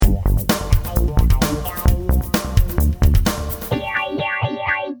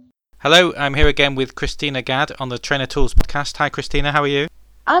Hello, I'm here again with Christina Gadd on the Trainer Tools podcast. Hi Christina, how are you?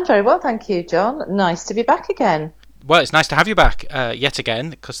 I'm very well, thank you, John. Nice to be back again. Well, it's nice to have you back yet again,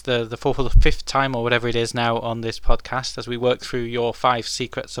 because the fourth or the fifth time or whatever it is now on this podcast as we work through your 5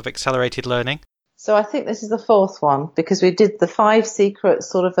 secrets of accelerated learning. So I think this is the fourth one because we did the 5 secrets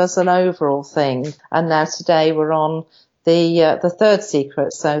sort of as an overall thing, and now today we're on the third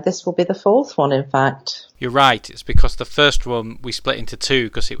secret. So this will be the fourth one, in fact. You're right. It's because the first one we split into 2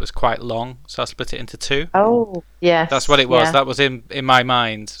 because it was quite long, so I split it into 2. Oh, yes. That's what it was. Yeah. That was in my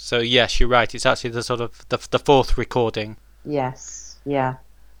mind. So yes, you're right. It's actually the sort of the fourth recording. Yes. Yeah.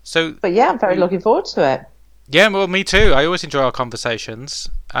 So, but yeah, I'm very looking forward to it. Yeah, well, me too. I always enjoy our conversations,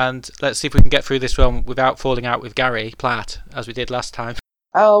 and let's see if we can get through this one without falling out with Gary Platt, as we did last time.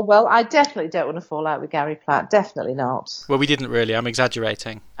 Oh, well, I definitely don't want to fall out with Gary Platt. Definitely not. Well, we didn't really. I'm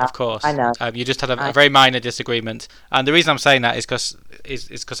exaggerating, of course. I know. You just had a very minor disagreement, and the reason I'm saying that is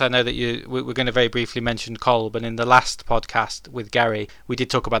because I know that we're going to very briefly mention Kolb, and in the last podcast with Gary, we did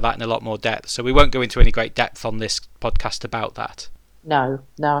talk about that in a lot more depth. So we won't go into any great depth on this podcast about that. No,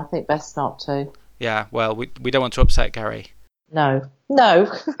 I think best not to. Yeah, well, we don't want to upset Gary. No,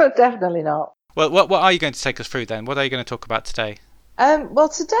 definitely not. Well, what are you going to take us through then? What are you going to talk about today? Well,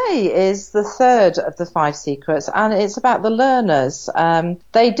 today is the third of the 5 secrets, and it's about the learners.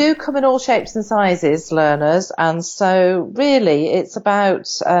 They do come in all shapes and sizes, learners, and so really it's about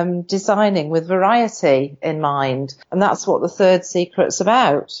designing with variety in mind, and that's what the third secret's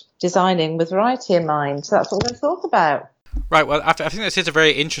about, designing with variety in mind. So that's what we're going to talk about. Right, well, I think this is a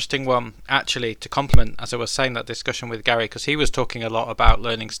very interesting one, actually, to complement, as I was saying, that discussion with Gary, because he was talking a lot about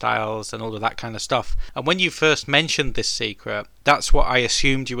learning styles and all of that kind of stuff. And when you first mentioned this secret, that's what I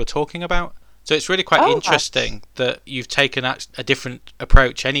assumed you were talking about. So it's really quite interesting that you've taken a different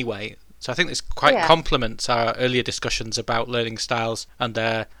approach anyway. So I think this quite complements our earlier discussions about learning styles and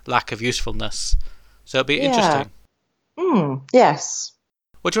their lack of usefulness. So it'll be interesting. Yes.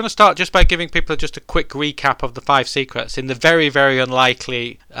 Well, do you want to start just by giving people just a quick recap of the 5 secrets in the very, very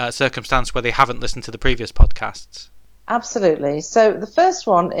unlikely circumstance where they haven't listened to the previous podcasts? Absolutely. So the first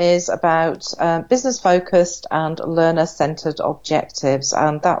one is about business-focused and learner-centered objectives,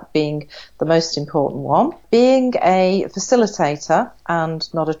 and that being the most important one. Being a facilitator and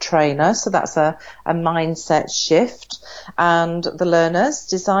not a trainer, so that's a mindset shift. And the learners,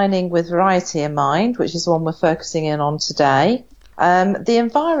 designing with variety in mind, which is the one we're focusing in on today. The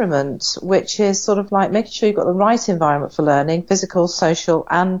environment, which is sort of like making sure you've got the right environment for learning, physical, social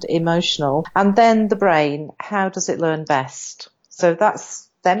and emotional. And then the brain, how does it learn best? So that's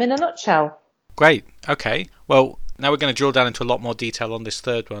them in a nutshell. Great. Okay. Well, now we're going to drill down into a lot more detail on this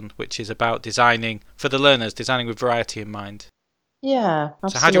third one, which is about designing for the learners, designing with variety in mind. Yeah,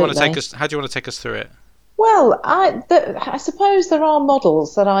 absolutely. So how do you want to take us through it? Well, I suppose there are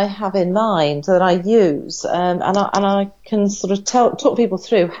models that I have in mind that I use, and I can sort of talk people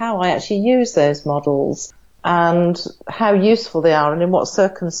through how I actually use those models and how useful they are and in what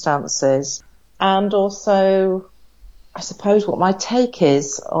circumstances, and also, I suppose, what my take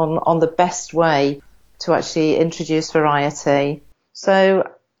is on the best way to actually introduce variety. So,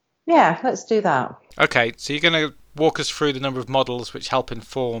 yeah, let's do that. Okay, so you're going to walk us through the number of models which help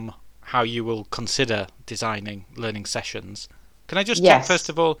inform how you will consider designing learning sessions. Can I just check, first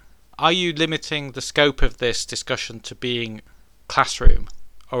of all, are you limiting the scope of this discussion to being classroom,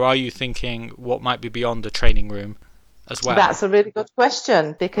 or are you thinking what might be beyond the training room as well? That's a really good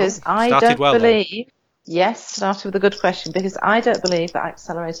question, because I don't believe... Yes, started with a good question, because I don't believe that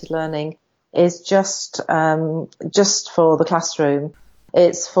accelerated learning is just for the classroom.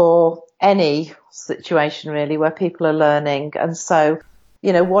 It's for any situation, really, where people are learning. And so,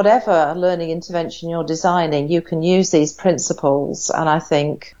 you know, whatever learning intervention you're designing, you can use these principles. And I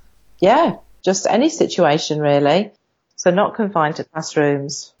think, just any situation, really. So not confined to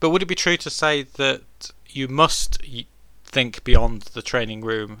classrooms. But would it be true to say that you must think beyond the training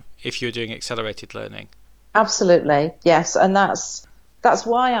room if you're doing accelerated learning? Absolutely, yes. And that's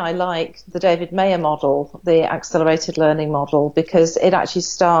why I like the David Mayer model, the accelerated learning model, because it actually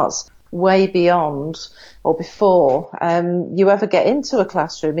starts way beyond or before you ever get into a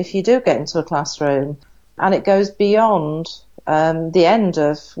classroom, if you do get into a classroom, and it goes beyond the end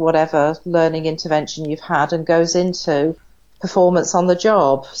of whatever learning intervention you've had and goes into performance on the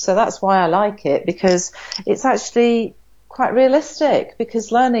job. So that's why I like it, because it's actually quite realistic,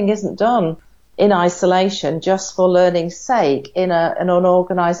 because learning isn't done in isolation just for learning's sake in an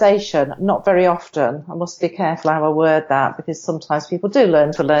organisation. Not very often. I must be careful how I word that, because sometimes people do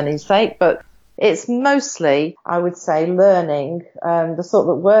learn for learning's sake, but It's mostly, I would say, learning, the sort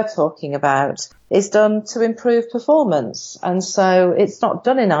that we're talking about, is done to improve performance. And so it's not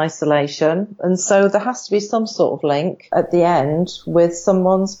done in isolation. And so there has to be some sort of link at the end with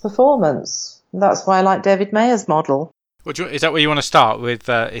someone's performance. That's why I like David Mayer's model. Is that where you want to start with?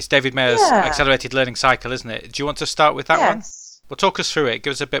 It's David Mayer's accelerated learning cycle, isn't it? Do you want to start with that one? Well, talk us through it.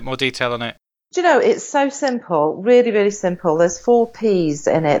 Give us a bit more detail on it. Do you know, it's so simple, really, really simple. There's 4 P's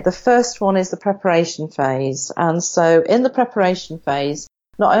in it. The first one is the preparation phase. And so in the preparation phase,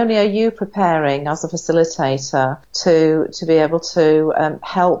 not only are you preparing as a facilitator to be able to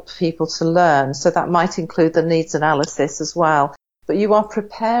help people to learn, so that might include the needs analysis as well, but you are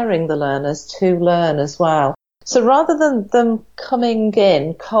preparing the learners to learn as well. So rather than them coming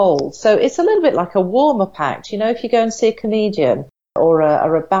in cold, so it's a little bit like a warm-up act. You know, if you go and see a comedian or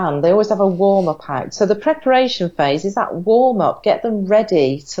a band, they always have a warm-up act. So the preparation phase is that warm-up, get them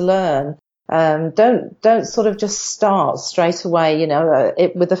ready to learn. Don't sort of just start straight away, you know,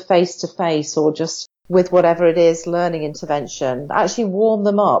 with a face-to-face or just with whatever it is, learning intervention. Actually warm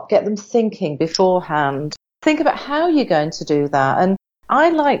them up, get them thinking beforehand. Think about how you're going to do that. And I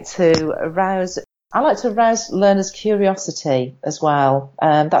like to arouse learners' curiosity as well.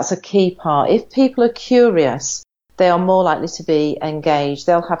 That's a key part. If people are curious, they are more likely to be engaged.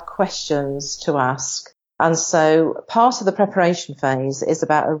 They'll have questions to ask. And so part of the preparation phase is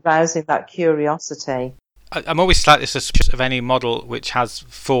about arousing that curiosity. I'm always slightly suspicious of any model which has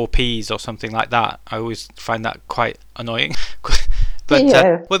 4 Ps or something like that. I always find that quite annoying. But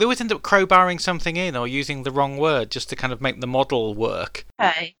well, they always end up crowbarring something in or using the wrong word just to kind of make the model work.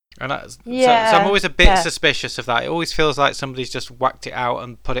 Okay. And so I'm always a bit suspicious of that. It always feels like somebody's just whacked it out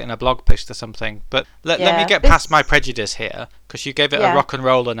and put it in a blog post or something. But let me get past my prejudice here, because you gave it a rock and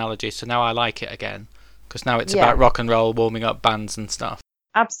roll analogy, so now I like it again. Because now it's about rock and roll, warming up bands and stuff.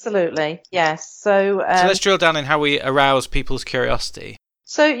 Absolutely, yes. So let's drill down in how we arouse people's curiosity.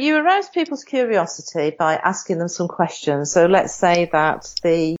 So you arouse people's curiosity by asking them some questions. So let's say that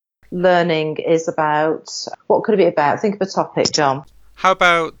the learning is about, what could it be about? Think of a topic, John. How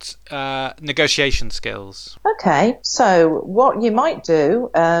about negotiation skills? Okay, so what you might do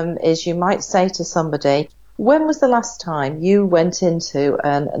is you might say to somebody, when was the last time you went into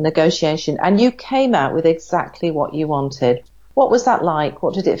a negotiation and you came out with exactly what you wanted? What was that like?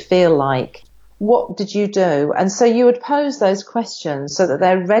 What did it feel like? What did you do? And so you would pose those questions so that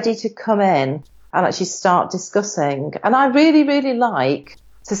they're ready to come in and actually start discussing. And I really, really like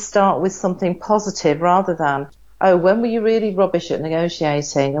to start with something positive rather than, oh, when were you really rubbish at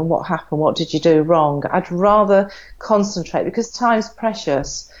negotiating and what happened? What did you do wrong? I'd rather concentrate, because time's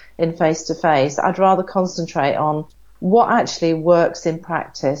precious in face-to-face. I'd rather concentrate on what actually works in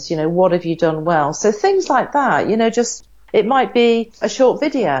practice. You know, what have you done well? So things like that, you know, just, it might be a short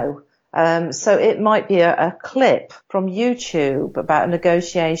video. So it might be a clip from YouTube about a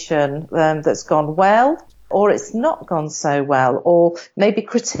negotiation that's gone well, or it's not gone so well, or maybe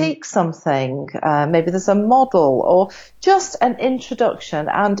critique something, maybe there's a model, or just an introduction,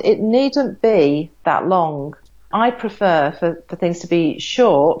 and it needn't be that long. I prefer for things to be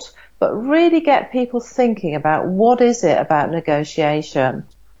short, but really get people thinking about what is it about negotiation,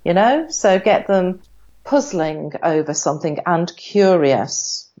 you know? So get them puzzling over something and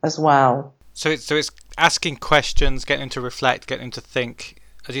curious as well. So it's asking questions, getting them to reflect, getting them to think,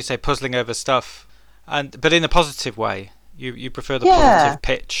 as you say, puzzling over stuff, but in a positive way. You prefer the positive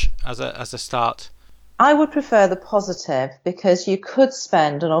pitch as a start. I would prefer the positive, because you could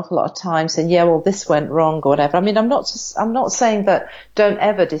spend an awful lot of time saying, yeah, well, this went wrong or whatever. I mean, I'm not saying that don't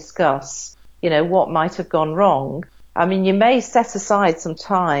ever discuss, you know, what might have gone wrong. I mean, you may set aside some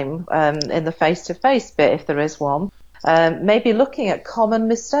time in the face-to-face bit, if there is one, maybe looking at common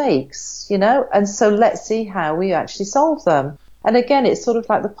mistakes, you know, and so let's see how we actually solve them. And again, it's sort of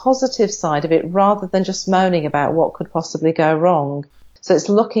like the positive side of it rather than just moaning about what could possibly go wrong. So it's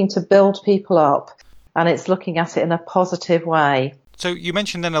looking to build people up, and it's looking at it in a positive way. So you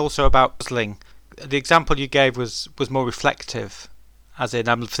mentioned then also about puzzling. The example you gave was more reflective, as in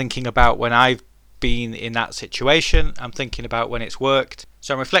I'm thinking about when I've been in that situation, I'm thinking about when it's worked.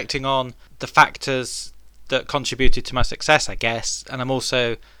 So I'm reflecting on the factors that contributed to my success, I guess, and I'm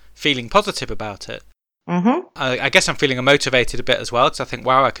also feeling positive about it. Mm-hmm. I guess I'm feeling motivated a bit as well, because I think,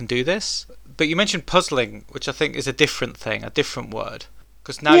 wow, I can do this. But you mentioned puzzling, which I think is a different thing, a different word.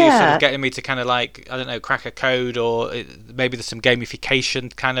 Because now you're sort of getting me to kind of like, I don't know, crack a code, or maybe there's some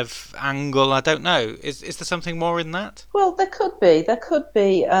gamification kind of angle. I don't know. Is there something more in that? Well, there could be. There could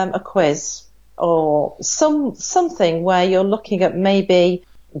be a quiz or something where you're looking at maybe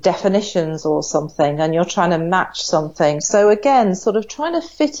definitions or something, and you're trying to match something. So again, sort of trying to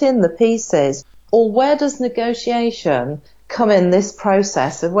fit in the pieces, or where does negotiation come in this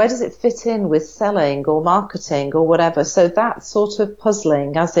process, and where does it fit in with selling or marketing or whatever? So that sort of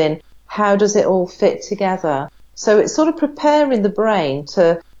puzzling, as in, how does it all fit together? So it's sort of preparing the brain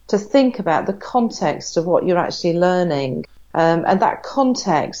to think about the context of what you're actually learning. And that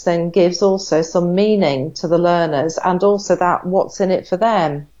context then gives also some meaning to the learners, and also that what's in it for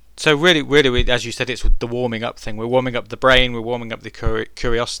them. So really, as you said, it's the warming up thing. We're warming up the brain, we're warming up the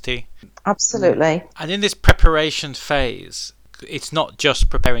curiosity. Absolutely. And in this preparation phase, it's not just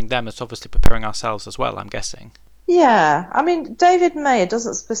preparing them, it's obviously preparing ourselves as well, I'm guessing. Yeah, I mean, David Mayer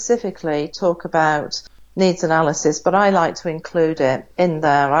doesn't specifically talk about needs analysis, but I like to include it in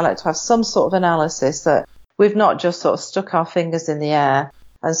there. I like to have some sort of analysis that we've not just sort of stuck our fingers in the air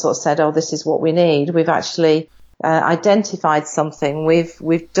and sort of said, oh, this is what we need. We've actually identified something.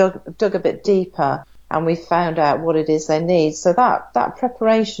 We've dug a bit deeper, and we've found out what it is they need. So that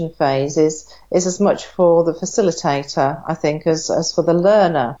preparation phase is as much for the facilitator, I think, as for the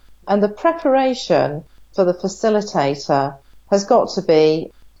learner. And the preparation for the facilitator has got to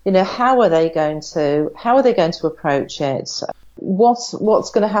be, how are they going to approach it? What's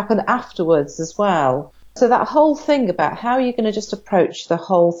going to happen afterwards as well? So that whole thing about how you're going to just approach the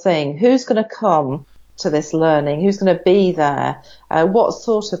whole thing. Who's going to come to this learning? Who's going to be there? What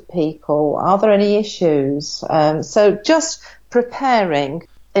sort of people? Are there any issues? So just preparing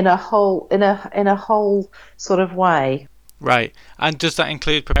in a whole sort of way. Right. And does that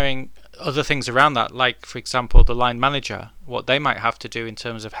include preparing other things around that, like, for example, the line manager, what they might have to do in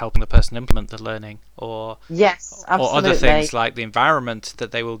terms of helping the person implement the learning, or yes, absolutely. Or other things like the environment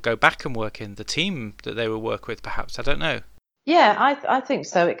that they will go back and work in, the team that they will work with, perhaps, I don't know. Yeah, I think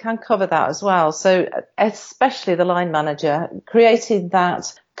so. It can cover that as well. So especially the line manager, creating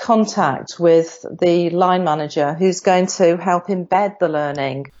that contact with the line manager who's going to help embed the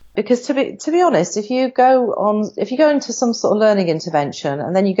learning. Because to be honest, if you go into some sort of learning intervention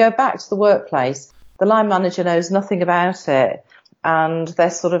and then you go back to the workplace, the line manager knows nothing about it, and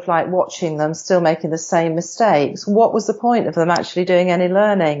they're sort of like watching them still making the same mistakes. What was the point of them actually doing any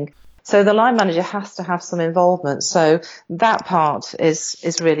learning? So the line manager has to have some involvement. So that part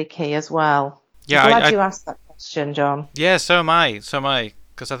is really key as well. Yeah, I'm glad you asked that question, John. Yeah, so am I.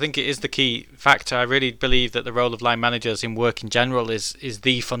 Because I think it is the key factor. I really believe that the role of line managers in work in general is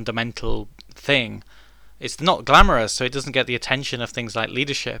the fundamental thing. It's not glamorous, so it doesn't get the attention of things like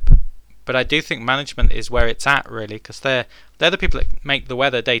leadership. But I do think management is where it's at, really, because they're the people that make the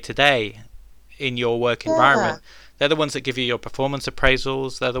weather day to day in your work environment. They're the ones that give you your performance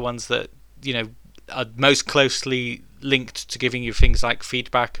appraisals. They're the ones that, are most closely linked to giving you things like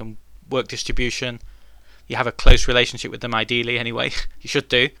feedback and work distribution. You have a close relationship with them, ideally, anyway. You should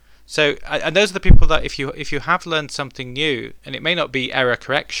do. So, and those are the people that if you have learned something new, and it may not be error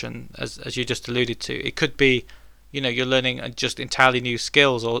correction, as you just alluded to, it could be, you're learning just entirely new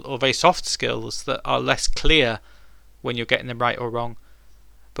skills or very soft skills that are less clear when you're getting them right or wrong.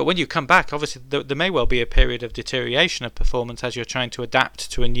 But when you come back, obviously, there may well be a period of deterioration of performance as you're trying to adapt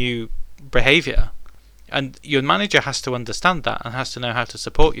to a new behaviour. And your manager has to understand that and has to know how to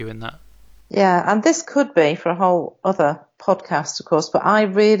support you in that. Yeah, and this could be for a whole other podcast, of course, but I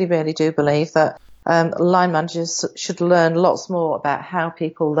really, really do believe that line managers should learn lots more about how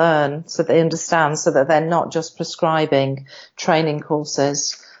people learn, so they understand, so that they're not just prescribing training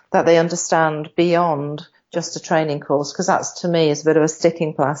courses, that they understand beyond just a training course, because that's, to me, is a bit of a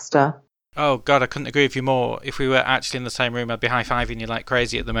sticking plaster. Oh, God, I couldn't agree with you more. If we were actually in the same room, I'd be high-fiving you like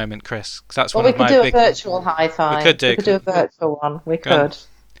crazy at the moment, Chris. Cause that's we could do a virtual high-five. We could do a virtual one. We could.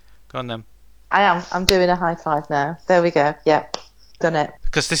 Go on then. I'm doing a high-five now. There we go. Yep. Done it.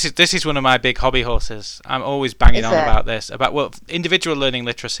 Because this is one of my big hobby horses. I'm always banging on about this. About individual learning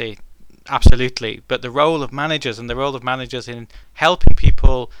literacy, absolutely. But the role of managers and the role of managers in helping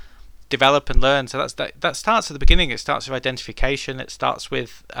people develop and learn. So that starts at the beginning. It starts with identification. It starts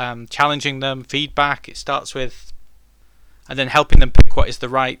with challenging them, feedback. It starts with, and then helping them pick what is the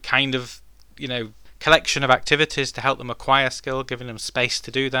right kind of, collection of activities to help them acquire skill, giving them space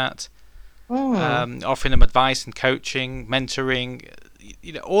to do that. Offering them advice and coaching, mentoring,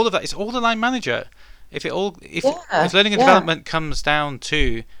 all of that. It's all the line manager. If learning and development comes down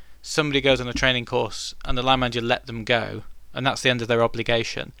to somebody goes on a training course and the line manager let them go, and that's the end of their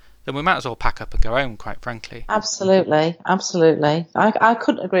obligation, then we might as well pack up and go home, quite frankly. Absolutely. I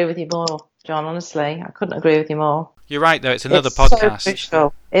couldn't agree with you more, John, honestly. I couldn't agree with you more. You're right, though. It's another podcast. So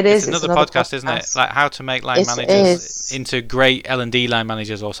crucial. It's another podcast, isn't it? Like how to make line managers into great L&D line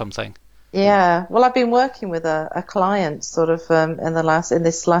managers or something. Yeah, well, I've been working with a client sort of in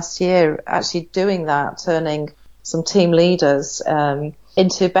this last year, actually doing that, turning some team leaders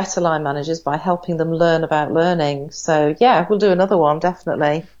into better line managers by helping them learn about learning. So yeah, we'll do another one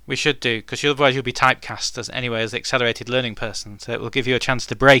definitely. We should do, because otherwise you'll be typecast as the accelerated learning person. So it will give you a chance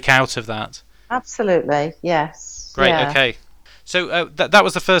to break out of that. Absolutely, yes. Great. Yeah. Okay. So that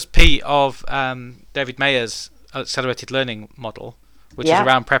was the first P of David Mayer's accelerated learning model, which is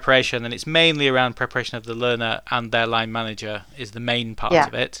around preparation, and it's mainly around preparation of the learner and their line manager is the main part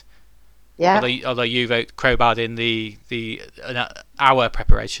of it. Yeah. Although you've crowbarred in the hour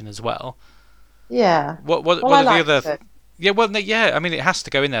preparation as well. Yeah. What are the other? Yeah. Well, yeah. I mean, it has to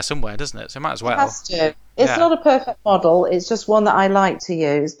go in there somewhere, doesn't it? So it might as well. It has to. It's not a perfect model. It's just one that I like to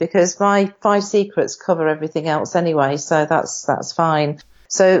use because my 5 secrets cover everything else anyway. So that's fine.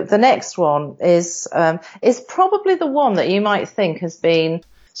 So the next one is probably the one that you might think has been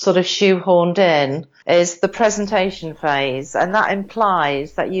sort of shoehorned in, is the presentation phase, and that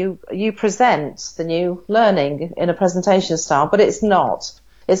implies that you present the new learning in a presentation style, but it's not.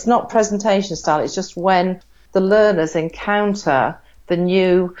 It's not presentation style. It's just when the learners encounter the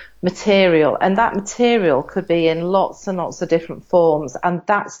new material, and that material could be in lots and lots of different forms, and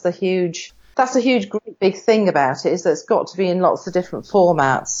that's a huge great big thing about it, is that it's got to be in lots of different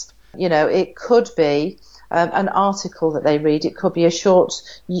formats. You know, it could be an article that they read, it could be a short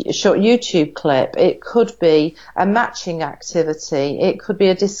YouTube clip, it could be a matching activity, it could be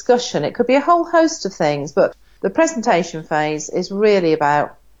a discussion, it could be a whole host of things, but the presentation phase is really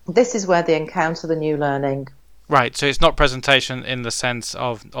about, this is where they encounter the new learning. Right, so it's not presentation in the sense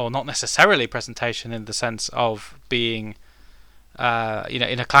of, or not necessarily presentation in the sense of being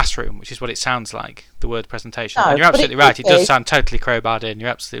in a classroom, which is what it sounds like, the word presentation. No, and you're absolutely right. It does sound totally crowbarred in. You're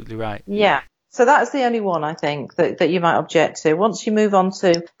absolutely right. Yeah. So that's the only one I think that you might object to. Once you move on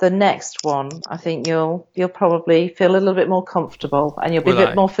to the next one, I think you'll probably feel a little bit more comfortable and you'll be a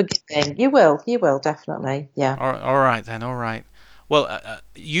bit more forgiving. You will definitely. Yeah. All right then. All right. Well,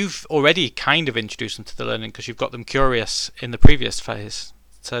 you've already kind of introduced them to the learning because you've got them curious in the previous phase.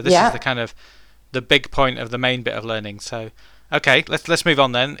 So this is the kind of the big point of the main bit of learning. So. Okay, let's move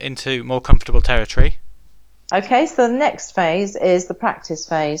on then into more comfortable territory. Okay, so the next phase is the practice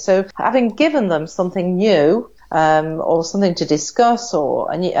phase. So having given them something new or something to discuss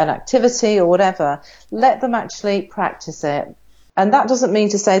or an activity or whatever, let them actually practice it. And that doesn't mean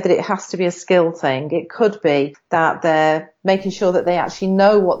to say that it has to be a skill thing. It could be that they're making sure that they actually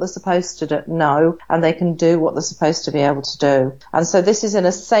know what they're supposed to know and they can do what they're supposed to be able to do. And so this is in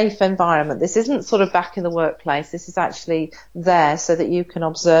a safe environment. This isn't sort of back in the workplace. This is actually there so that you can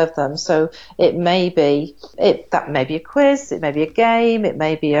observe them. So it may be a quiz, it may be a game, it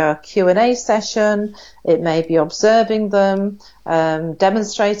may be a Q&A session, it may be observing them,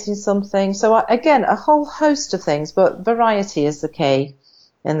 demonstrating something. So again, a whole host of things, but variety is the key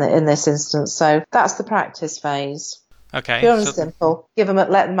in this instance. So that's the practice phase. Okay. Pure and simple.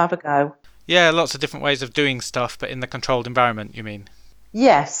 Let them have a go. Yeah, lots of different ways of doing stuff, but in the controlled environment, you mean?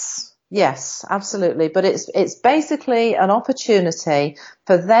 Yes, absolutely. But it's basically an opportunity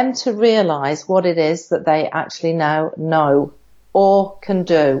for them to realise what it is that they actually now know or can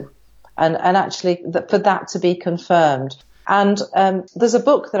do, and actually for that to be confirmed. And there's a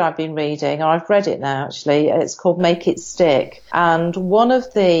book that I've been reading, or I've read it now actually. It's called Make It Stick. And one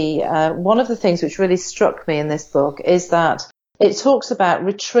of the things which really struck me in this book is that it talks about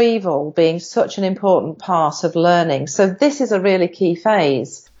retrieval being such an important part of learning. So this is a really key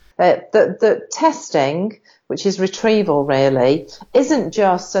phase. The testing, which is retrieval really, isn't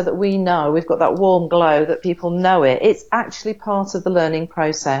just so that we know we've got that warm glow that people know it. It's actually part of the learning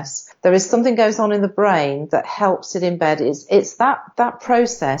process. There is something goes on in the brain that helps it embed. It's that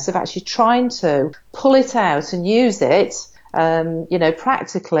process of actually trying to pull it out and use it,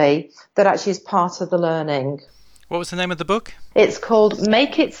 practically, that actually is part of the learning. What was the name of the book? It's called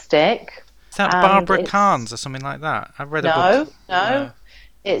Make It Stick. Is that Barbara Carnes or something like that? I've read a book. No.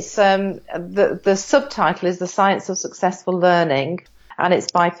 It's the subtitle is The Science of Successful Learning, and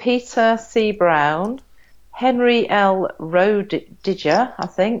it's by Peter C. Brown, Henry L. Roediger, I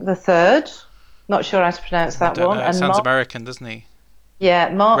think, the third. Not sure how to pronounce that one. And sounds American, doesn't he? Yeah,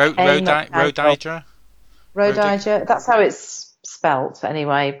 Mark Roediger. Roediger. That's how it's spelt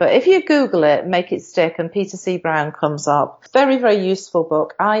anyway. But if you Google it, Make It Stick, and Peter C. Brown comes up. Very, very useful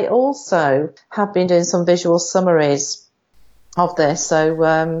book. I also have been doing some visual summaries of this,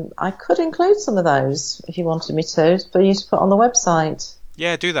 so I could include some of those if you wanted me to, for you to put on the website.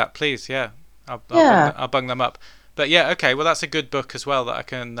 Yeah, do that, please. Yeah. I'll bung them up. But yeah, okay. Well, that's a good book as well that I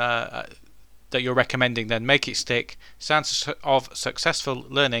can that you're recommending then, Make It Stick, Sounds of Successful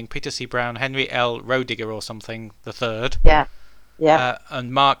Learning, Peter C. Brown, Henry L. Roediger or something, the third. Yeah. Yeah.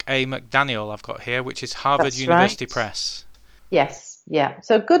 And Mark A. McDaniel I've got here, which is Harvard University Press. Yes. Yeah.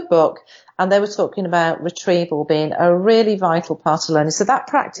 So good book. And they were talking about retrieval being a really vital part of learning. So that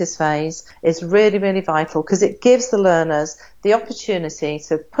practice phase is really, really vital because it gives the learners the opportunity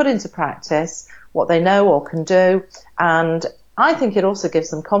to put into practice what they know or can do. And I think it also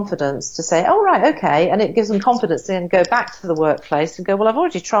gives them confidence to say, oh, right, okay. And it gives them confidence to then go back to the workplace and go, well, I've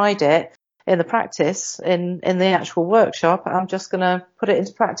already tried it in the practice, in the actual workshop. I'm just going to put it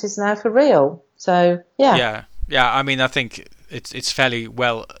into practice now for real. So, yeah. Yeah. I mean, I think it's fairly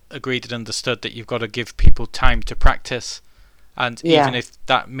well agreed and understood that you've got to give people time to practice. And even if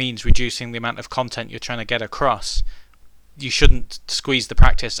that means reducing the amount of content you're trying to get across, you shouldn't squeeze the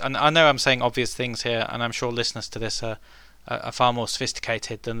practice. And I know I'm saying obvious things here, and I'm sure listeners to this are far more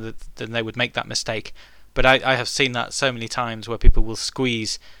sophisticated than they would make that mistake. But I have seen that so many times where people will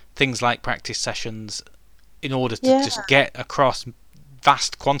squeeze things like practice sessions in order to just get across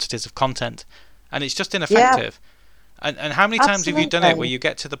vast quantities of content, and it's just ineffective. And how many times have you done it where you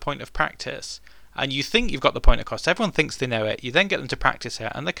get to the point of practice and you think you've got the point across, everyone thinks they know it, you then get them to practice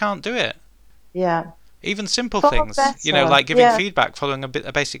it and they can't do it. Even simple things, like giving feedback, following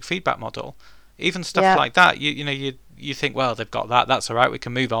a basic feedback model, even stuff like that, you think, well, they've got that, that's all right, we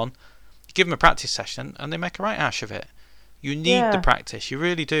can move on. You give them a practice session and they make a right ash of it. You need the practice, you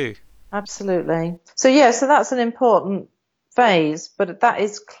really do. Absolutely. So that's an important phase, but that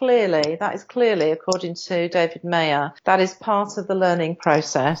is clearly, according to David Mayer, that is part of the learning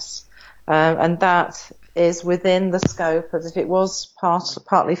process, and that is within the scope of, if it was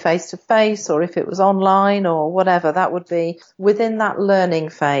partly face-to-face or if it was online or whatever, that would be within that learning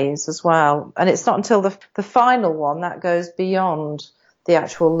phase as well. And it's not until the final one that goes beyond the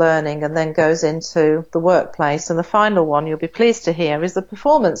actual learning and then goes into the workplace. And the final one, you'll be pleased to hear, is the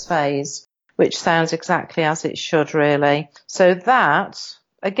performance phase, which sounds exactly as it should, really. So that,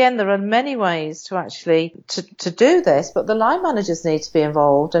 again, there are many ways to actually to do this, but the line managers need to be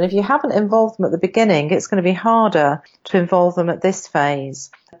involved. And if you haven't involved them at the beginning, it's going to be harder to involve them at this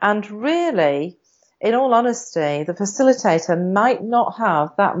phase. And really, in all honesty, the facilitator might not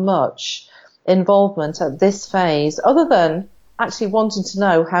have that much involvement at this phase, other than actually wanting to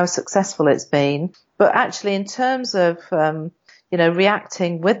know how successful it's been. But actually, in terms of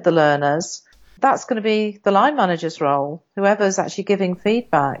reacting with the learners, that's going to be the line manager's role, whoever's actually giving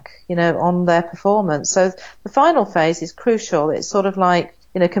feedback, on their performance. So the final phase is crucial. It's sort of like,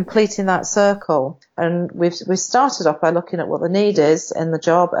 completing that circle. And we've started off by looking at what the need is in the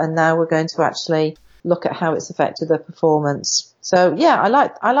job, and now we're going to actually look at how it's affected their performance. So I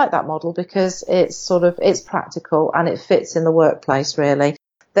like that model because it's practical and it fits in the workplace, really.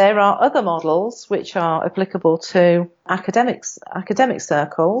 There are other models which are applicable to academic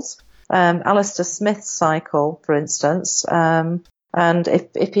circles. Alistair Smith's cycle, for instance. And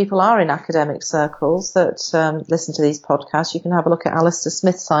if people are in academic circles that listen to these podcasts, you can have a look at Alistair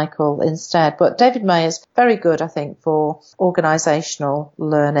Smith's cycle instead. But David Mayer's very good, I think, for organisational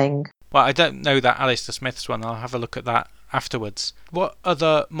learning. Well, I don't know that Alistair Smith's one. I'll have a look at that afterwards. What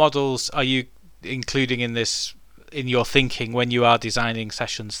other models are you including in your thinking when you are designing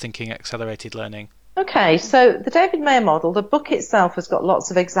sessions, thinking accelerated learning? Okay, so the David Mayer model, the book itself has got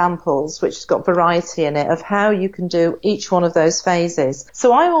lots of examples, which has got variety in it of how you can do each one of those phases.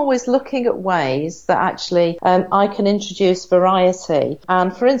 So I'm always looking at ways that actually I can introduce variety.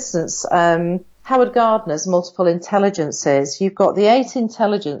 And for instance, Howard Gardner's multiple intelligences, you've got the 8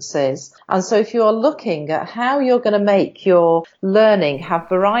 intelligences. And so if you're looking at how you're going to make your learning have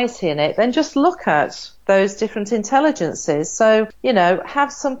variety in it, then just look at those different intelligences. So,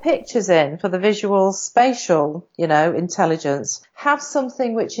 have some pictures in for the visual spatial, intelligence. Have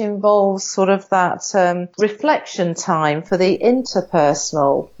something which involves sort of that reflection time for the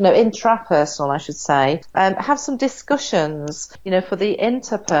intrapersonal, I should say. Have some discussions, for the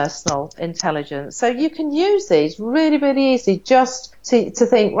interpersonal intelligence. So you can use these really, really easy just to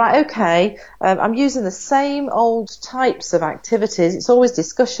think, right, okay, I'm using the same old types of activities. It's always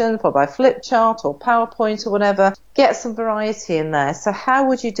discussion, followed by flip chart or PowerPoint or whatever. Get some variety in there. So how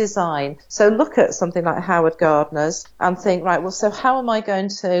would you design? So look at something like Howard Gardner's and think, right, well, so how am I going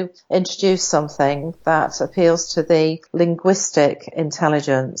to introduce something that appeals to the linguistic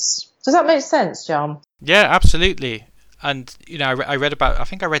intelligence? Does that make sense, John? Yeah, absolutely. And, I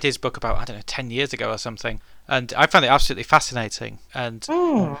read his book about, 10 years ago or something. And I found it absolutely fascinating. And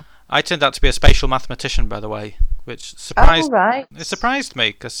I turned out to be a spatial mathematician, by the way, which surprised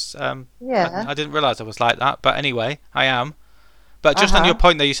me because I didn't realise I was like that. But anyway, I am. But just on your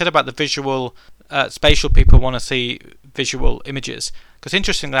point there, you said about the visual, spatial people want to see visual images. Because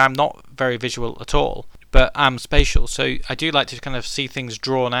interestingly, I'm not very visual at all, but I'm spatial. So I do like to kind of see things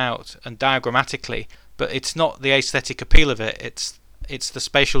drawn out and diagrammatically, but it's not the aesthetic appeal of it, it's the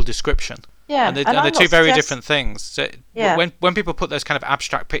spatial description. Yeah, and they're two very different things. So when people put those kind of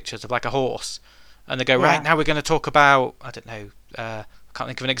abstract pictures of like a horse, and they go, right, now we're going to talk about, I don't know, I can't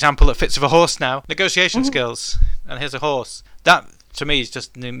think of an example that fits with a horse now, negotiation skills, and here's a horse. That, to me,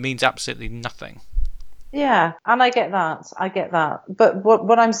 means absolutely nothing. Yeah, and I get that. But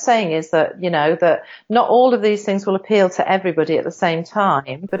what I'm saying is that, that not all of these things will appeal to everybody at the same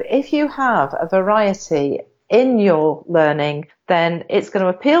time. But if you have a variety in your learning, then it's going to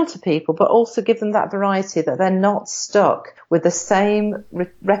appeal to people, but also give them that variety, that they're not stuck with the same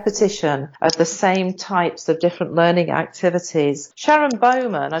repetition of the same types of different learning activities. Sharon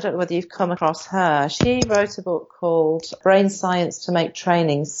Bowman, I don't know whether you've come across her, she wrote a book called Brain Science to Make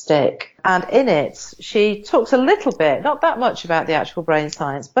Training Stick. And in it, she talks a little bit, not that much about the actual brain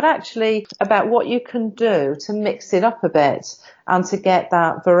science, but actually about what you can do to mix it up a bit and to get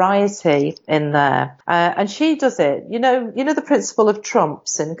that variety in there. And she does it. You know the principle of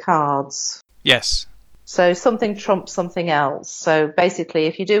trumps in cards? Yes. So something trumps something else. So basically,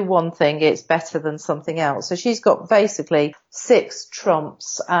 if you do one thing, it's better than something else. So she's got basically 6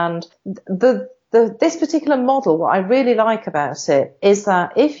 trumps. And this particular model, what I really like about it is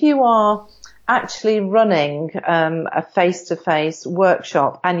that if you are actually running a face-to-face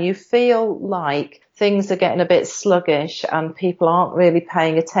workshop and you feel like things are getting a bit sluggish and people aren't really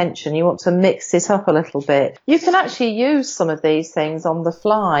paying attention, you want to mix it up a little bit, you can actually use some of these things on the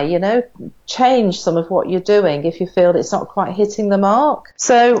fly, change some of what you're doing if you feel it's not quite hitting the mark.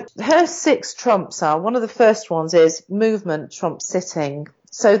 So her 6 trumps are, one of the first ones is movement trumps sitting.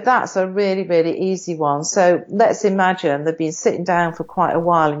 So that's a really, really easy one. So let's imagine they've been sitting down for quite a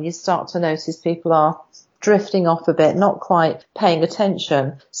while and you start to notice people are drifting off a bit, not quite paying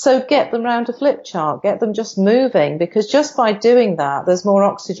attention. So get them round a flip chart, get them just moving, because just by doing that, there's more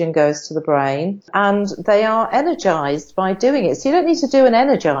oxygen goes to the brain and they are energized by doing it. So you don't need to do an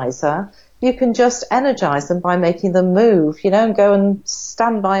energizer. You can just energize them by making them move, and go and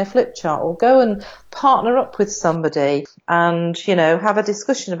stand by a flip chart or go and partner up with somebody and, have a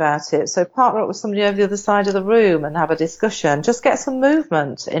discussion about it. So partner up with somebody over the other side of the room and have a discussion. Just get some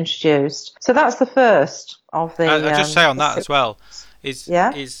movement introduced. So that's the first of the... I'll just say on that as well,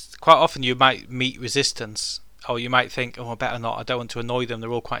 is quite often you might meet resistance, or you might think, I better not, I don't want to annoy them,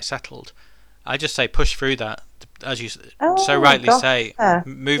 they're all quite settled. I just say push through that. As you so rightly say,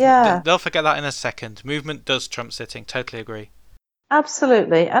 movement, they'll forget that in a second. Movement does trump sitting. Totally agree.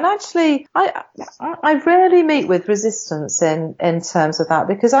 Absolutely. And actually, I rarely meet with resistance in terms of that,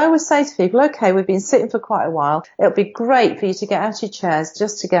 because I always say to people, okay, we've been sitting for quite a while. It'll be great for you to get out of your chairs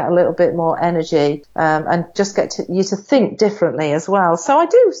just to get a little bit more energy, and just get you to think differently as well. So I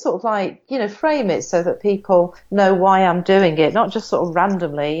do sort of frame it so that people know why I'm doing it, not just sort of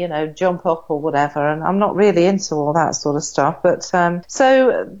randomly, jump up or whatever. And I'm not really into all that sort of stuff. But,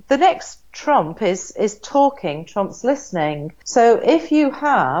 so the next trump is talking, trumps listening. So if you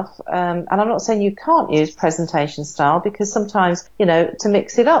have, and I'm not saying you can't use presentation style, because sometimes, to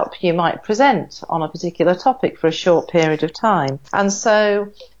mix it up, you might present on a particular topic for a short period of time. And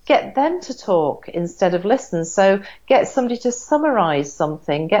so get them to talk instead of listen. So get somebody to summarize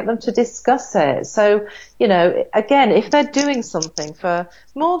something, get them to discuss it. So, again, if they're doing something for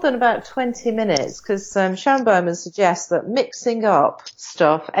more than about 20 minutes, because Sharon Bowman suggests that mixing up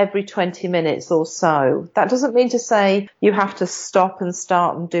stuff every 20 minutes or so, that doesn't mean to say you have to stop and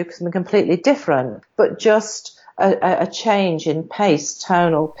start and do something completely different, but just a change in pace,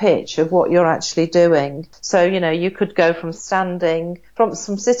 tone or pitch of what you're actually doing. So, you could go from sitting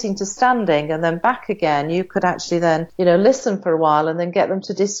to standing and then back again. You could actually then, listen for a while and then get them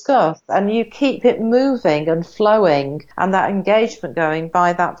to discuss. And you keep it moving and flowing and that engagement going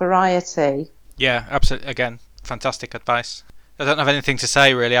by that variety. Yeah, absolutely. Again, fantastic advice. I don't have anything to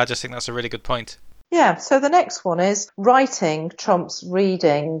say, really. I just think that's a really good point. Yeah, so the next one is writing trumps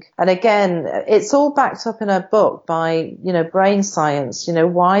reading. And again, it's all backed up in a book by, brain science,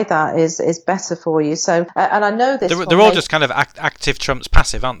 why that is better for you. So, and I know this... They're all just kind of active trumps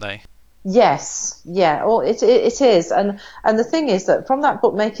passive, aren't they? Yes, yeah, well, it is. And the thing is that from that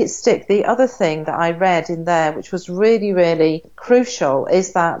book, Make It Stick, the other thing that I read in there, which was really, really crucial,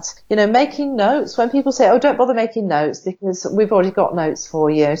 is that, making notes. When people say, don't bother making notes because we've already got notes for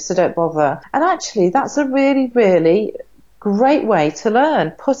you, so don't bother. And actually, that's a really, really Great way to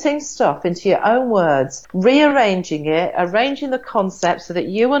learn, putting stuff into your own words, rearranging it, arranging the concept so that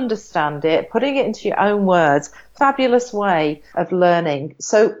you understand it, putting it into your own words. Fabulous way of learning.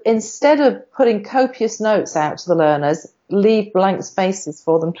 So instead of putting copious notes out to the learners, leave blank spaces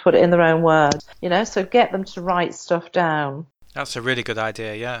for them to put it in their own words, so get them to write stuff down. That's a really good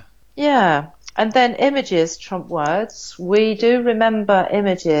idea, yeah. Yeah. And then images trump words. We do remember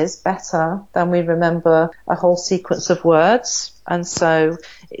images better than we remember a whole sequence of words. And so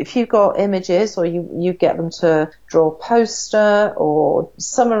if you've got images, or you get them to draw a poster or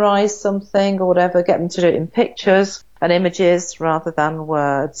summarize something or whatever, get them to do it in pictures and images rather than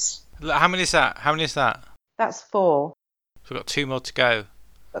words. How many is that? That's 4. So we've got 2 more to go.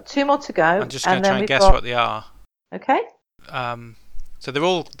 Got 2 more to go. I'm just going to try and guess what they are. Okay. So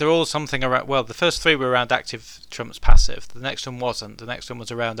they're all something around. Well, the first 3 were around active trumps passive. The next one wasn't. The next one was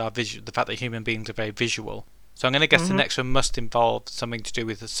around the fact that human beings are very visual. So I'm going to guess the next one must involve something to do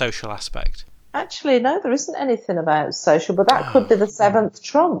with the social aspect. Actually, no, there isn't anything about social, but that could be the 7th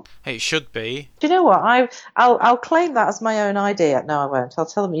trump. It should be. Do you know what? I'll claim that as my own idea. No, I won't. I'll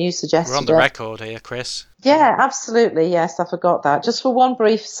tell them you suggested it. We're on the record here, Chris. Yeah, absolutely. Yes, I forgot that. Just for one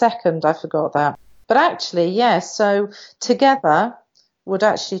brief second, I forgot that. But actually, yes. So together would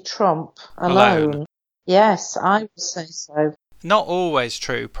actually trump alone. Yes, I would say so. Not always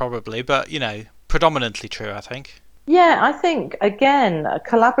true, probably, but, predominantly true, I think. Yeah, I think, again,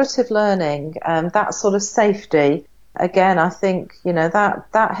 collaborative learning, that sort of safety, again, I think,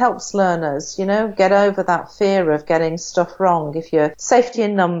 that helps learners, get over that fear of getting stuff wrong if you're safety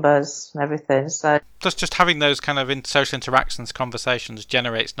in numbers and everything. So Plus, just having those kind of social interactions, conversations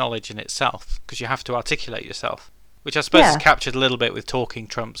generates knowledge in itself, because you have to articulate yourself. Which I suppose is captured a little bit with Talking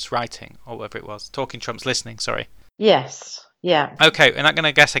Trumps writing, or whatever it was. Talking Trumps listening, sorry. Yes, yeah. Okay, and I'm going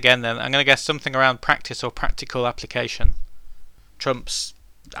to guess again then. I'm going to guess something around practice or practical application. Trumps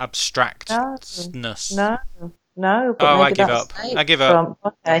abstractness. No. But I give up. I give up.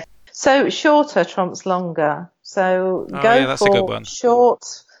 Okay. So shorter trumps longer. So that's a good one. Short,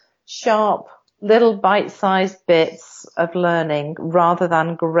 sharp, little bite-sized bits of learning rather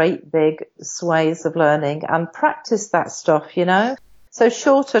than great big swathes of learning, and practice that stuff, So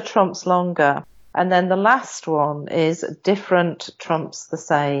shorter trumps longer. And then the last one is different trumps the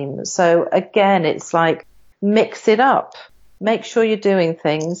same. So again, it's like mix it up. Make sure you're doing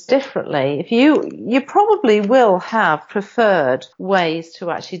things differently. If you probably will have preferred ways to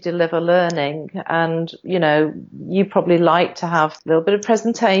actually deliver learning, and you probably like to have a little bit of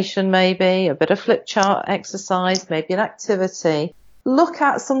presentation, maybe a bit of flip chart exercise, maybe an activity. Look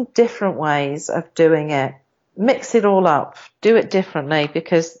at some different ways of doing it. Mix it all up. Do it differently,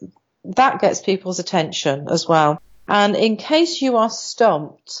 because that gets people's attention as well. And in case you are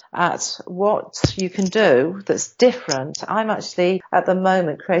stumped at what you can do that's different, I'm actually at the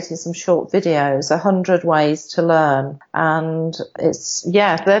moment creating some short videos, 100 ways to learn. And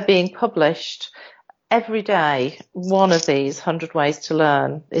they're being published every day. One of these 100 ways to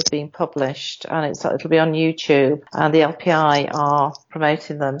learn is being published, and it'll be on YouTube, and the LPI are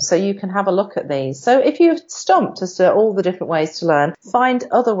promoting them. So you can have a look at these. So if you're stumped as to all the different ways to learn, find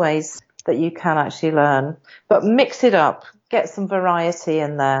other ways that you can actually learn, but mix it up, get some variety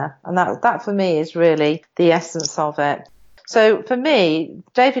in there. And that for me is really the essence of it. So for me,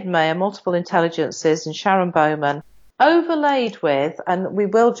 David Mayer, Multiple Intelligences, and Sharon Bowman, overlaid with, and we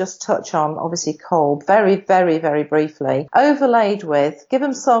will just touch on obviously Kolb very, very, very briefly, overlaid with, give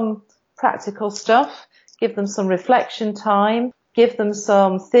them some practical stuff, give them some reflection time, give them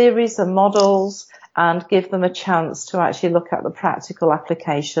some theories and models, and give them a chance to actually look at the practical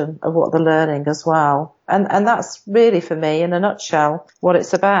application of what they're learning as well. And that's really, for me, in a nutshell, what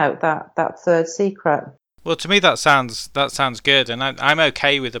it's about, that third secret. Well, to me that sounds good, and I'm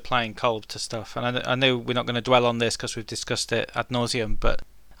okay with applying Kolb to stuff. And I know we're not going to dwell on this because we've discussed it ad nauseum, but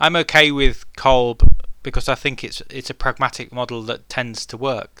I'm okay with Kolb because I think it's a pragmatic model that tends to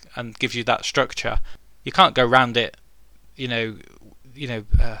work and gives you that structure. You can't go round it,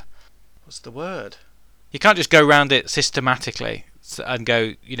 what's the word? You can't just go round it systematically and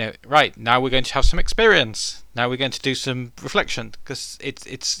go, right, now we're going to have some experience. Now we're going to do some reflection, because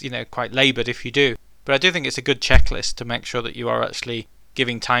it's quite laboured if you do. But I do think it's a good checklist to make sure that you are actually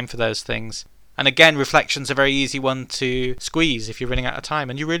giving time for those things. And again, reflection's a very easy one to squeeze if you're running out of time,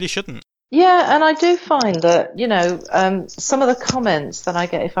 and you really shouldn't. Yeah, and I do find that, some of the comments that I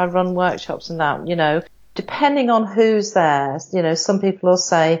get if I run workshops and that, depending on who's there, some people will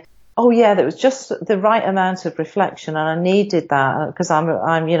say, oh yeah, that was just the right amount of reflection and I needed that because I'm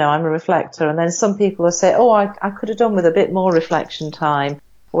a reflector. And then some people will say, oh, I could have done with a bit more reflection time.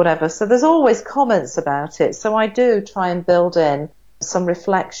 whatever. So there's always comments about it. So I do try and build in some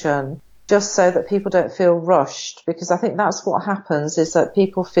reflection just so that people don't feel rushed, because I think that's what happens, is that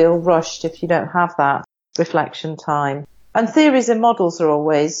people feel rushed if you don't have that reflection time. And theories and models are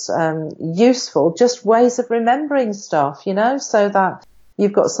always useful, just ways of remembering stuff, so that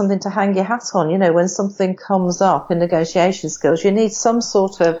you've got something to hang your hat on. When something comes up in negotiation skills, you need some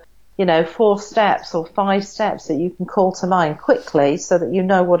sort of 4 steps or 5 steps that you can call to mind quickly so that you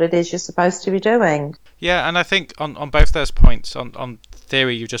know what it is you're supposed to be doing. Yeah, and I think on both those points, on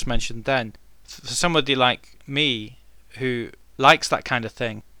theory you just mentioned then, for somebody like me who likes that kind of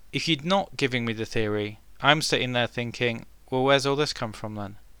thing, if you're not giving me the theory, I'm sitting there thinking, well, where's all this come from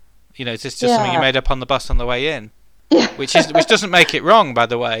then? Is this just something you made up on the bus on the way in? Yeah. Which doesn't make it wrong, by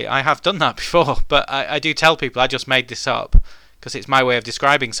the way. I have done that before, but I do tell people I just made this up because it's my way of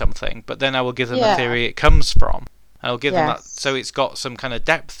describing something, but then I will give them the theory it comes from. I'll give them that so it's got some kind of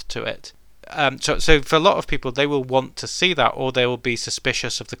depth to it. So for a lot of people, they will want to see that, or they will be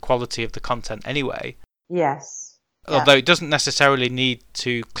suspicious of the quality of the content anyway. Yes. Although it doesn't necessarily need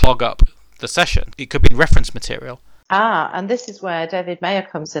to clog up the session. It could be reference material. And this is where David Mayer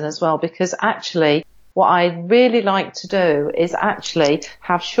comes in as well, because actually what I really like to do is actually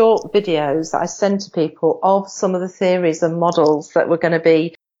have short videos that I send to people of some of the theories and models that we're going to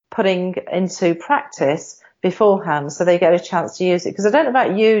be putting into practice beforehand, so they get a chance to use it. Because I don't know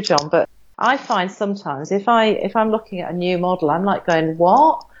about you, John, but I find sometimes if I'm looking at a new model, I'm like going,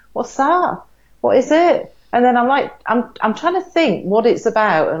 what? What's that? What is it? And then I'm like, I'm trying to think what it's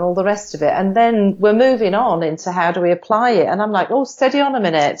about and all the rest of it. And then we're moving on into how do we apply it. And I'm like, oh, steady on a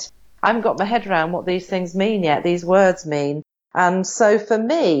minute. I haven't got my head around what these things mean yet, these words mean. And so for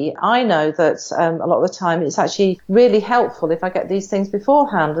me, I know that a lot of the time it's actually really helpful if I get these things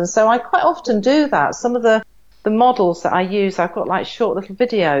beforehand. And so I quite often do that. Some of the models that I use, I've got like short little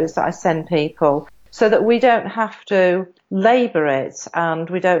videos that I send people so that we don't have to labour it and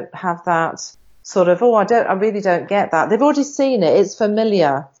we don't have that sort of, I really don't get that. They've already seen it. It's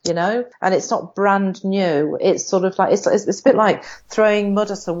familiar, and it's not brand new. It's sort of like, it's a bit like throwing mud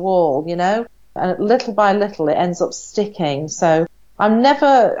at a wall, and little by little it ends up sticking. So I'm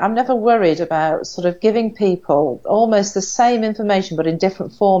never worried about sort of giving people almost the same information but in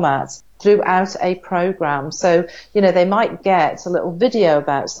different formats throughout a program. So, they might get a little video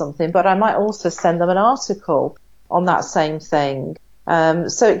about something, but I might also send them an article on that same thing.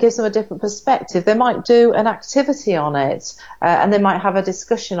 So it gives them a different perspective. They might do an activity on it, and they might have a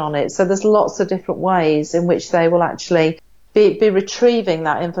discussion on it. So there's lots of different ways in which they will actually be retrieving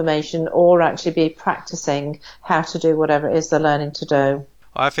that information or actually be practicing how to do whatever it is they're learning to do.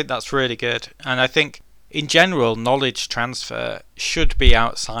 I think that's really good. And I think in general, knowledge transfer should be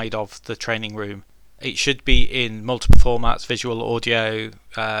outside of the training room. It should be in multiple formats, visual, audio,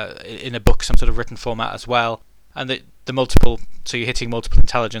 in a book, some sort of written format as well. And the multiple, so you're hitting multiple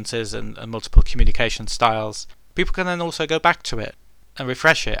intelligences and multiple communication styles. People can then also go back to it and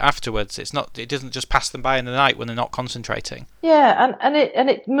refresh it afterwards. It doesn't just pass them by in the night when they're not concentrating. Yeah, and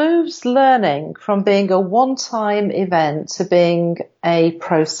it moves learning from being a one-time event to being a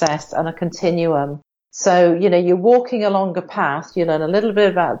process and a continuum. So, you're walking along a path, you learn a little bit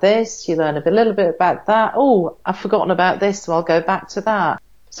about this, you learn a little bit about that. Oh, I've forgotten about this, so I'll go back to that.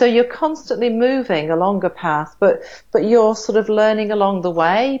 So you're constantly moving along a path, but you're sort of learning along the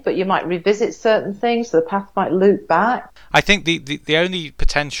way, but you might revisit certain things, so the path might loop back. I think the only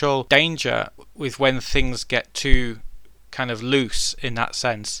potential danger with when things get too kind of loose in that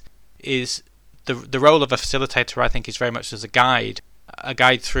sense is the role of a facilitator, I think, is very much as a guide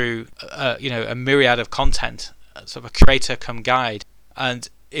through a myriad of content, sort of a curator come guide. And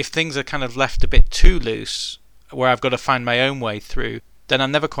if things are kind of left a bit too loose, where I've got to find my own way through, then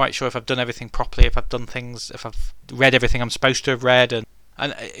I'm never quite sure if I've done everything properly, if I've read everything I'm supposed to have read. And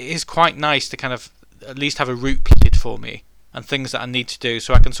it is quite nice to kind of at least have a route plotted for me and things that I need to do,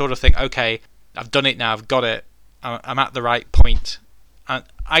 so I can sort of think, okay, I've done it now, I've got it, I'm at the right point. And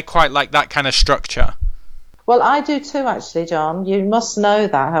I quite like that kind of structure. Well, I do too, actually, John. You must know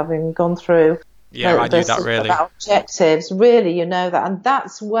that, having gone through I do that really. Objectives, really, you know that. And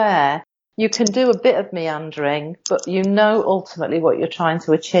that's where you can do a bit of meandering, but ultimately what you're trying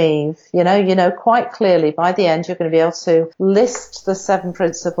to achieve. You know quite clearly by the end you're going to be able to list the 7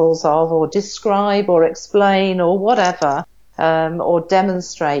 principles of, or describe, or explain, or whatever, or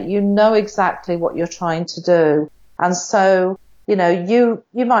demonstrate. You know exactly what you're trying to do. And so, you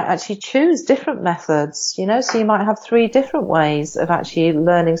might actually choose different methods, so you might have 3 different ways of actually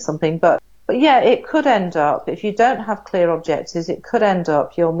learning something. But yeah, it could end up, if you don't have clear objectives, it could end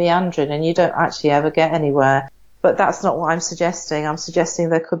up you're meandering and you don't actually ever get anywhere. But that's not what I'm suggesting. I'm suggesting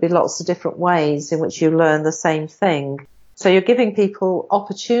there could be lots of different ways in which you learn the same thing. So you're giving people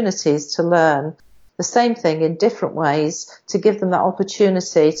opportunities to learn the same thing in different ways, to give them that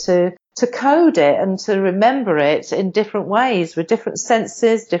opportunity to code it and to remember it in different ways with different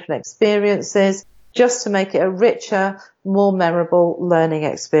senses, different experiences, just to make it a richer, more memorable learning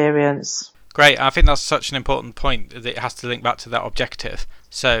experience. Great. I think that's such an important point that it has to link back to that objective.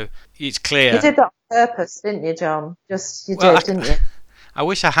 So it's clear. You did that on purpose, didn't you, John? Didn't you? I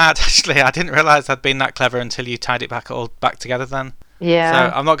wish I had, actually. I didn't realise I'd been that clever until you tied it all back together then. Yeah.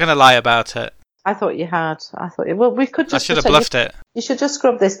 So I'm not going to lie about it. I thought you had. Well, we could just... I should have bluffed it. You should just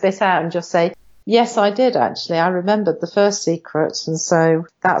scrub this bit out and just say, yes, I did, actually. I remembered the first secret, and so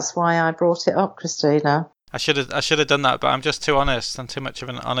that's why I brought it up, Christina. I should have done that, but I'm just too honest. I'm too much of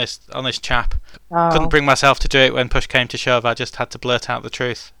an honest chap. Oh. Couldn't bring myself to do it when push came to shove. I just had to blurt out the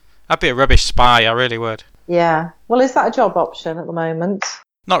truth. I'd be a rubbish spy, I really would. Yeah. Well, is that a job option at the moment?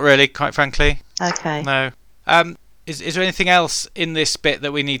 Not really, quite frankly. Okay. No. Is there anything else in this bit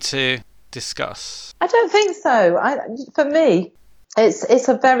that we need to discuss? I don't think so. For me, it's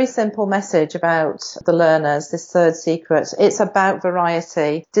a very simple message about the learners, this third secret. It's about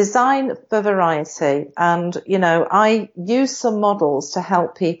variety. Design for variety. And, I use some models to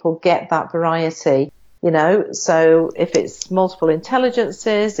help people get that variety. So if it's multiple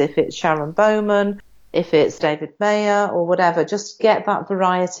intelligences, if it's Sharon Bowman, if it's David Mayer or whatever, just get that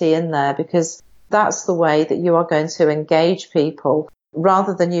variety in there, because that's the way that you are going to engage people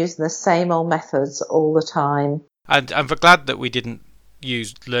rather than using the same old methods all the time. And I'm glad that we didn't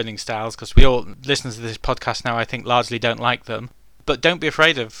use learning styles, because we all listen to this podcast now, I think, largely don't like them. But don't be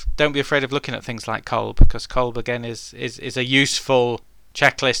afraid of looking at things like Kolb, because Kolb again is a useful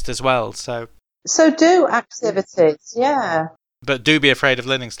checklist as well. So do activities, yeah. But do be afraid of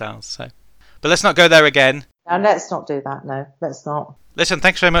learning styles. So, but let's not go there again. No, let's not do that. No, let's not. Listen,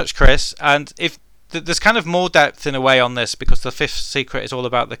 thanks very much, Chris. And if there's kind of more depth in a way on this, because the fifth secret is all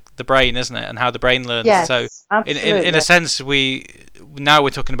about the brain, isn't it, and how the brain learns. Yes, so absolutely. in a sense, we're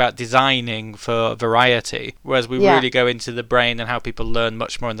talking about designing for variety, whereas we really go into the brain and how people learn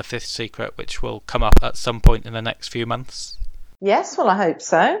much more in the fifth secret, which will come up at some point in the next few months. Yes, well, I hope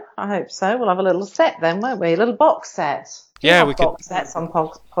so. We'll have a little set then, won't we? A little box set. Yeah, we could. Box sets on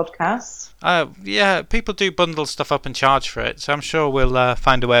podcasts. Yeah, people do bundle stuff up and charge for it, so I'm sure we'll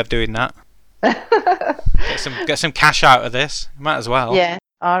find a way of doing that. Get some cash out of this. Might as well. Yeah.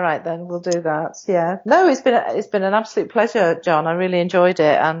 All right then, we'll do that. Yeah. No, it's been an absolute pleasure, John. I really enjoyed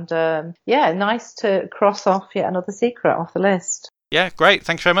it, and nice to cross off yet another secret off the list. Yeah, great.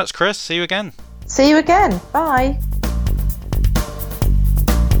 Thank you very much, Chris. See you again. See you again. Bye.